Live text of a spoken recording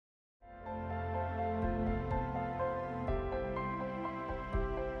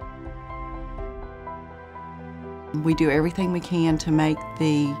We do everything we can to make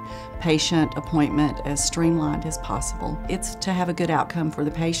the patient appointment as streamlined as possible. It's to have a good outcome for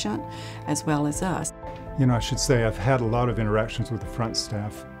the patient as well as us. You know, I should say I've had a lot of interactions with the front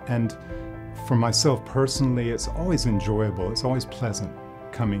staff, and for myself personally, it's always enjoyable, it's always pleasant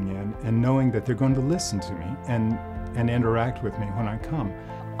coming in and knowing that they're going to listen to me and interact with me when I come.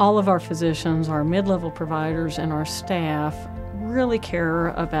 All of our physicians, our mid-level providers, and our staff really care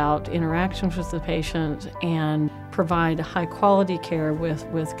about interactions with the patient and provide high-quality care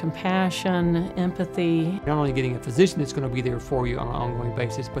with compassion, empathy. Not only getting a physician that's going to be there for you on an ongoing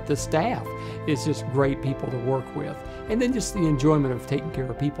basis, but the staff is just great people to work with. And then just the enjoyment of taking care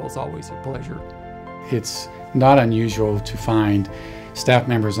of people is always a pleasure. It's not unusual to find staff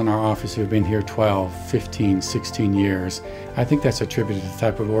members in our office who have been here 12, 15, 16 years. I think that's attributed to the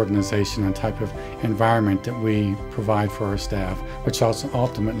type of organization and type of environment that we provide for our staff, which also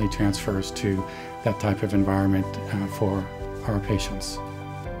ultimately transfers to that type of environment for our patients.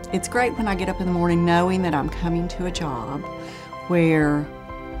 It's great when I get up in the morning knowing that I'm coming to a job where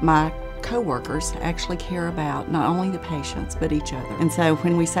my co-workers actually care about not only the patients but each other. And so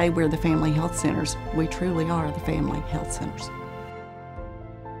when we say we're the family health centers, we truly are the family health centers.